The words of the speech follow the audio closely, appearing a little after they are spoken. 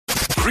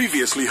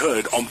Previously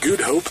heard on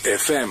Good Hope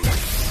FM.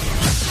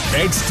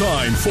 It's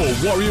time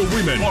for Warrior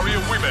Women.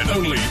 Warrior Women.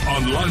 Only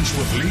on Lunch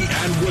with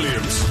Leigh-Anne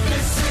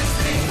Williams.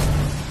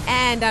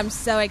 And I'm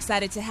so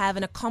excited to have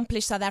an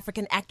accomplished South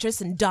African actress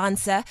and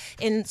dancer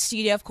in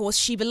studio. Of course,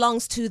 she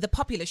belongs to the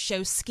popular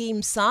show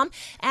Scheme Psalm.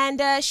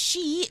 And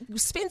she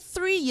spent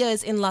 3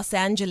 years in Los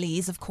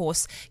Angeles, of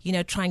course,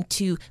 trying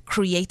to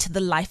create the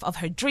life of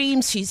her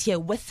dreams. She's here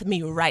with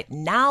me right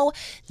now.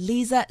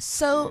 Lisa,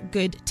 so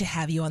good to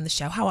have you on the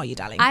show. How are you,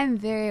 darling? I'm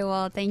very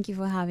well. Thank you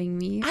for having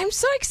me. I'm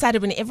so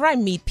excited whenever I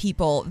meet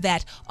people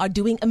that are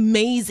doing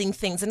amazing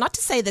things. And not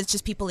to say that's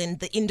just people in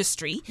the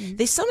industry.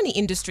 There's so many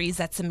industries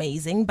that's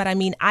amazing. But I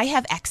mean, I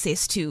have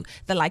access to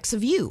the likes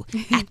of you,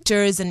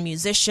 actors and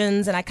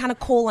musicians, and I kind of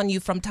call on you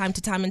from time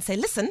to time and say,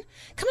 listen,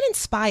 come and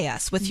inspire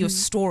us with your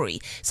story.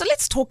 So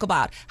let's talk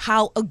about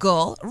how a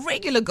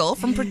regular girl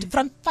from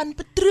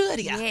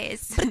Pretoria.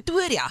 Yes.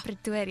 Pretoria.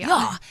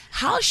 Yeah,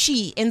 how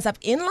she ends up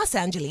in Los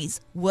Angeles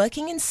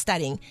working and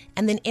studying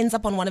and then ends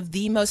up on one of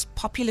the most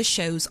popular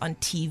shows on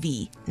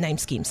TV named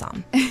Scheme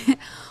Psalm.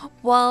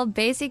 Well,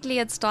 basically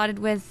it started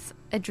with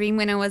a dream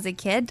when I was a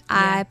kid.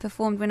 Yeah. I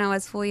performed when I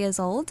was 4 years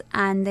old,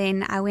 and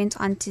then I went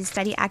on to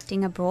study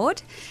acting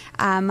abroad.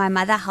 My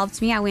mother helped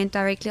me. I went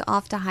directly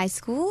after high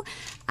school.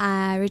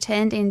 I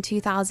returned in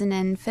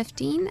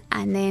 2015,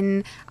 and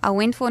then I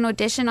went for an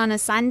audition on a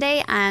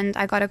Sunday, and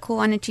I got a call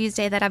on a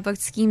Tuesday that I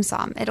booked Scheme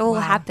Psalm. It all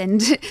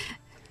happened.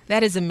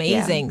 That is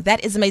amazing. Yeah.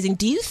 That is amazing.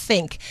 Do you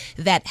think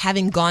that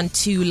having gone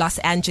to Los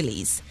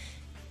Angeles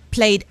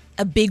played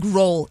a big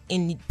role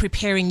in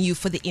preparing you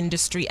for the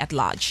industry at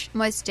large?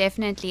 Most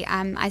definitely.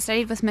 I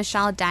studied with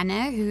Michelle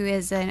Danner, who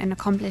is an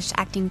accomplished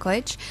acting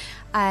coach.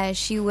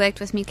 She worked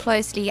with me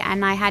closely,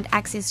 and I had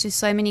access to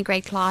so many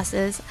great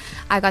classes.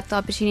 I got the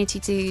opportunity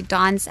to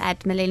dance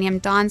at Millennium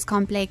Dance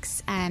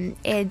Complex,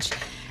 Edge,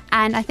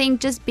 and I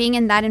think just being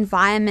in that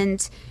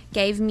environment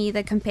gave me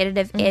the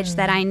competitive edge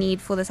that I need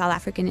for the South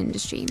African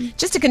industry.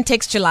 Just to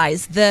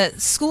contextualize, the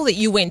school that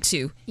you went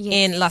to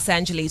in Los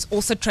Angeles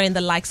also trained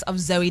the likes of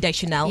Zooey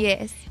Deschanel,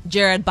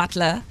 Gerard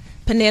Butler,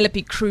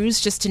 Penelope Cruz,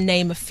 just to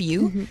name a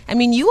few. I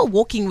mean, you are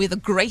walking where the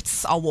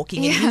greats are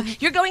walking.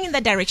 And you're going in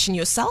that direction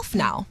yourself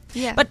now.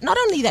 But not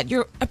only that,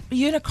 you're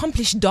an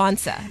accomplished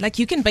dancer. Like,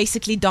 you can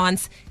basically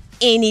dance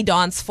any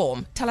dance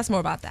form. Tell us more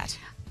about that.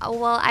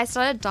 Well, I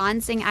started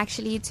dancing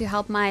actually to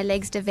help my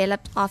legs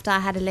develop after I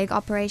had a leg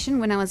operation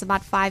when I was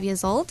about 5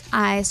 years old.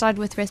 I started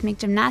with rhythmic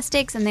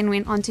gymnastics and then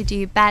went on to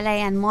do ballet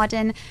and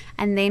modern.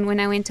 And then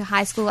when I went to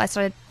high school, I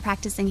started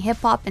practicing hip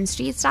hop and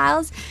street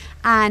styles.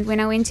 And when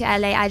I went to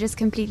LA, I just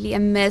completely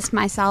immersed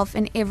myself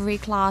in every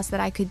class that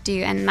I could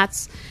do. And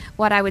that's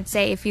what I would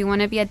say. If you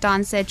want to be a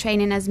dancer,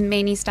 train in as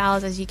many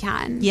styles as you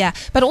can. Yeah,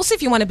 but also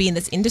if you want to be in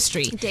this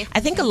industry. Definitely. I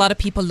think a lot of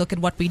people look at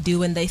what we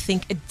do and they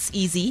think it's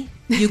easy.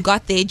 You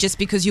got there just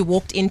because you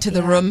walked into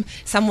the room,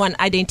 someone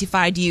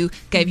identified you,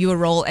 gave you a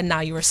role, and now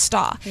you're a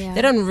star.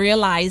 They don't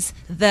realize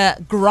the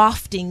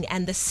grafting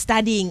and the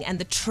studying and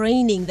the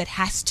training that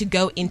has to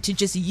go into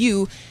just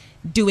you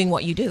doing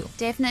what you do.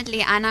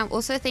 Definitely. And I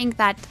also think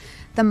that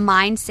the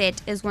mindset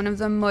is one of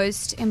the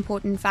most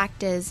important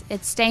factors.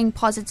 It's staying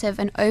positive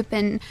and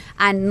open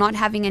and not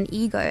having an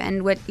ego,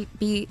 and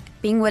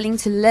being willing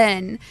to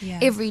learn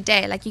every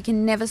day. Like, you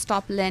can never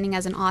stop learning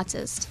as an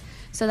artist.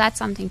 So that's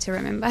something to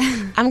remember.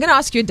 I'm going to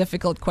ask you a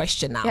difficult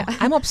question now.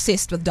 I'm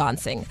obsessed with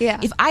dancing.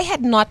 If I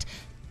had not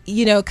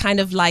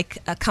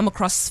come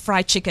across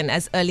fried chicken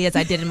as early as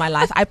I did in my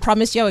life, I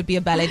promised you I would be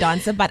a ballet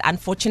dancer, but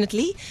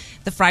unfortunately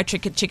the fried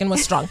chicken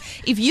was strong.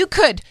 If you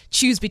could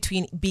choose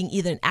between being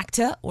either an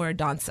actor or a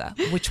dancer,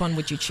 which one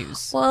would you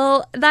choose?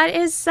 Well, that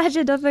is such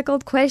a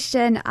difficult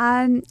question.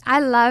 I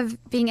love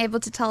being able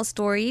to tell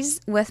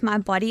stories with my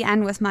body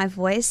and with my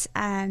voice,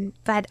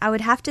 but I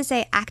would have to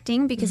say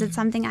acting, because it's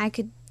something I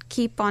could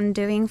keep on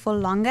doing for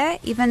longer,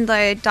 even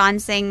though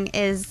dancing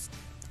is,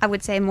 I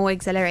would say, more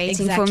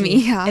exhilarating for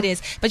me. It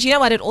is. But you know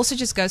what? It also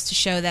just goes to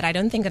show that I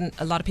don't think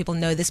a lot of people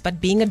know this,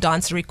 but being a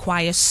dancer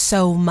requires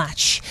so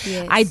much.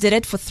 I did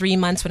it for 3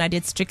 months when I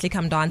did Strictly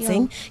Come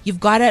Dancing.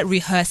 You've got to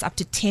rehearse up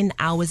to 10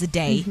 hours a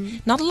day.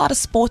 Not a lot of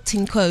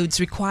sporting codes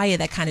require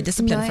that kind of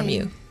discipline from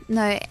you.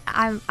 No,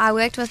 I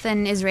worked with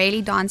an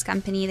Israeli dance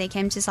company. They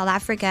came to South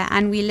Africa,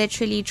 and we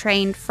literally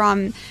trained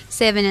from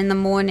 7 in the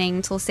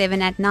morning till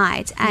 7 at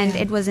night. And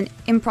it was an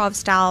improv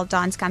style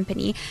dance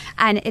company,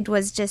 and it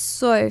was just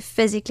so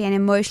physically and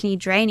emotionally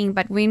draining.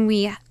 But when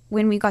we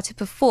got to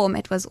perform,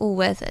 it was all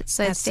worth it.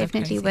 So it's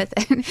definitely worth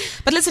it.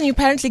 But listen, you're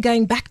apparently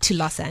going back to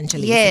Los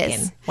Angeles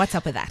again. What's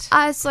up with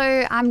that? So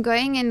I'm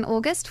going in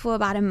August for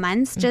about a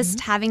month,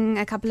 just having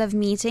a couple of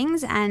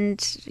meetings and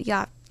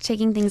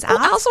checking things out.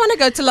 I also want to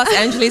go to Los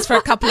Angeles for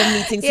a couple of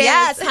meetings.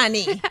 Yes,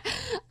 honey.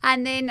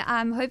 And then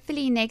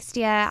hopefully next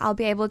year I'll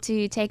be able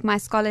to take my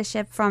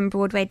scholarship from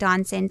Broadway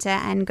Dance Center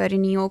and go to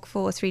New York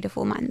for 3 to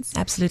 4 months.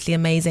 Absolutely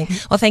amazing.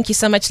 Well, thank you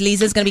so much.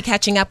 Lisa's going to be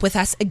catching up with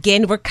us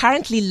again. We're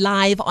currently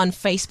live on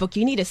Facebook.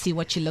 You need to see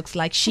what she looks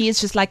like. She is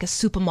just like a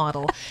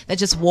supermodel that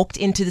just walked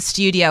into the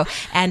studio.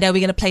 And we're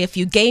going to play a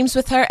few games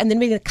with her. And then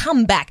we're going to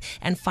come back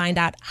and find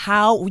out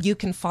how you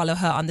can follow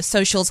her on the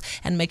socials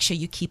and make sure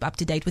you keep up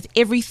to date with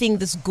everything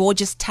this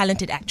gorgeous,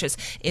 talented actress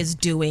is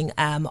doing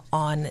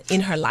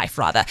in her life,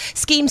 rather.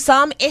 Scheme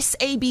Sam,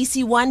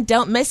 SABC1.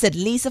 Don't miss it.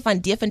 Lisa van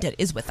Deventer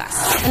is with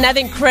us. Another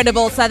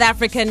incredible South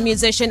African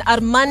musician,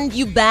 Armand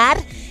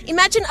Ubad.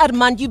 Imagine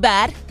Armand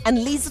Ubad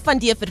and Lisa van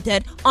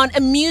Deventer on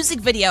a music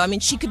video. I mean,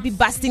 she could be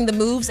busting the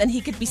moves and he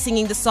could be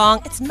singing the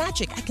song. It's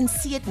magic. I can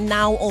see it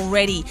now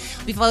already.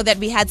 Before that,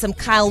 we had some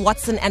Kyle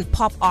Watson and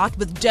Pop Art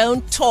with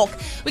Don't Talk.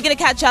 We're going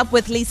to catch up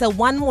with Lisa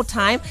one more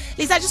time.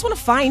 Lisa, I just want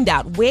to find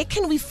out, where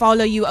can we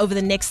follow you over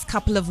the next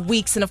couple of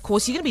weeks? And of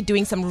course, you're going to be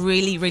doing some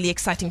really, really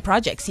exciting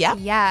projects, yeah?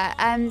 Yeah.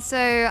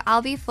 So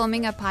I'll be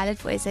filming a pilot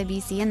for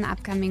SABC in the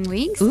upcoming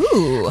weeks.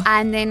 Ooh.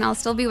 And then I'll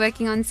still be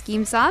working on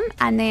Scheme Sam.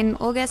 And then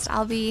August,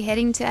 I'll be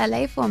heading to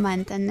LA for a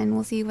month. And then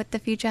we'll see what the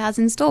future has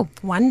in store.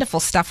 Wonderful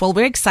stuff. Well,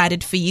 we're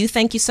excited for you.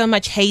 Thank you so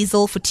much,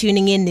 Hazel, for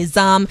tuning in.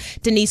 Nizam,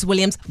 Denise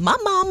Williams, my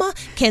mama,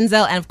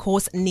 Kenzel, and of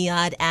course,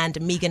 Niad and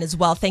Megan as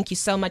well. Thank you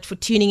so much for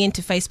tuning in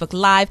to Facebook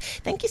Live.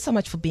 Thank you so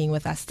much for being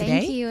with us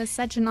today. Thank you. It was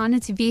such an honor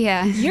to be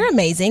here. You're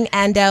amazing.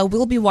 And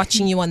we'll be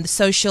watching you on the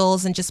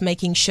socials and just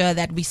making sure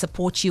that we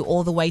support you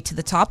all the way to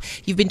the top.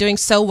 You've been doing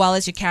so well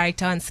as your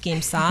character on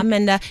Scheme Sam.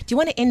 And do you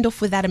want to end off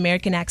with that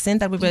American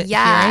accent that we were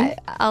hearing?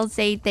 I'll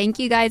say thank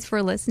you guys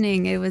for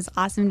listening. It was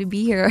awesome to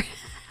be here.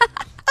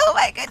 Oh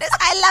my goodness,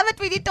 I love it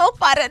when you talk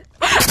about it.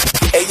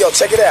 Hey, yo,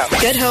 check it out.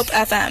 Good Hope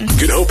FM.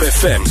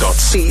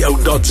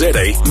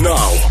 GoodHopeFM.co.za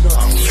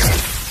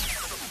now.